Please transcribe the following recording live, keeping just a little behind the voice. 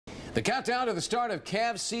The countdown to the start of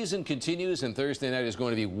Cavs season continues, and Thursday night is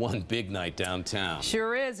going to be one big night downtown.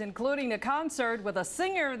 Sure is, including a concert with a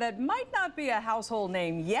singer that might not be a household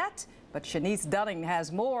name yet, but Shanice Dunning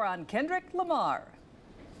has more on Kendrick Lamar.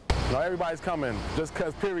 No, everybody's coming, just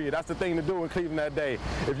because, period. That's the thing to do in Cleveland that day.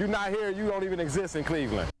 If you're not here, you don't even exist in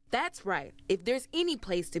Cleveland. That's right. If there's any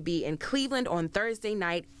place to be in Cleveland on Thursday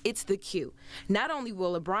night, it's the Q. Not only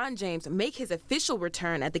will LeBron James make his official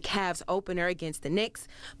return at the Cavs opener against the Knicks,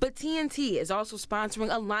 but TNT is also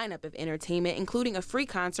sponsoring a lineup of entertainment, including a free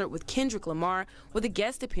concert with Kendrick Lamar with a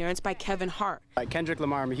guest appearance by Kevin Hart. Kendrick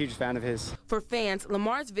Lamar, I'm a huge fan of his. For fans,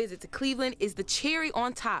 Lamar's visit to Cleveland is the cherry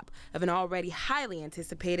on top of an already highly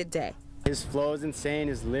anticipated day. His flow is insane,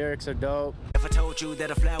 his lyrics are dope. If I told you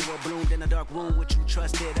that a flower bloomed in a dark room, would you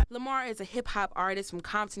trust it? Lamar is a hip-hop artist from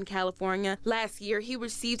Compton, California. Last year, he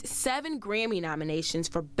received 7 Grammy nominations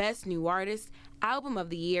for Best New Artist, Album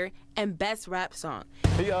of the Year, and Best Rap Song.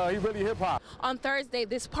 He really hip-hop. On Thursday,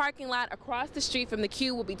 this parking lot across the street from the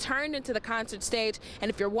Q will be turned into the concert stage. And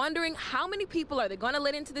if you're wondering how many people are they going to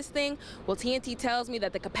let into this thing, well, TNT tells me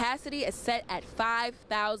that the capacity is set at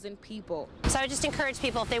 5,000 people. So I would just encourage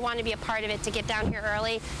people, if they want to be a part of it, to get down here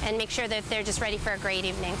early and make sure that they're just ready for a great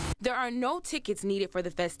evening. There are no tickets needed for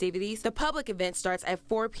the festivities. The public event starts at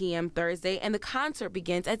 4 p.m. Thursday, and the concert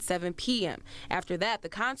begins at 7 p.m. After that, the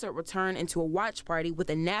concert will turn into a watch party with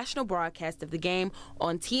a national broadcast of the game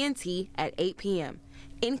on TNT at 8 p.m.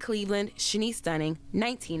 In Cleveland, Shanice Dunning,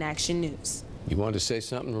 19 Action News. You wanted to say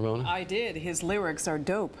something, Ramona? I did. His lyrics are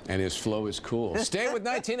dope. And his flow is cool. Stay with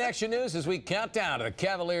 19 Action News as we count down to the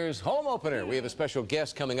Cavaliers' home opener. We have a special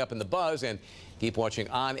guest coming up in the buzz, and keep watching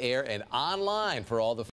on air and online for all the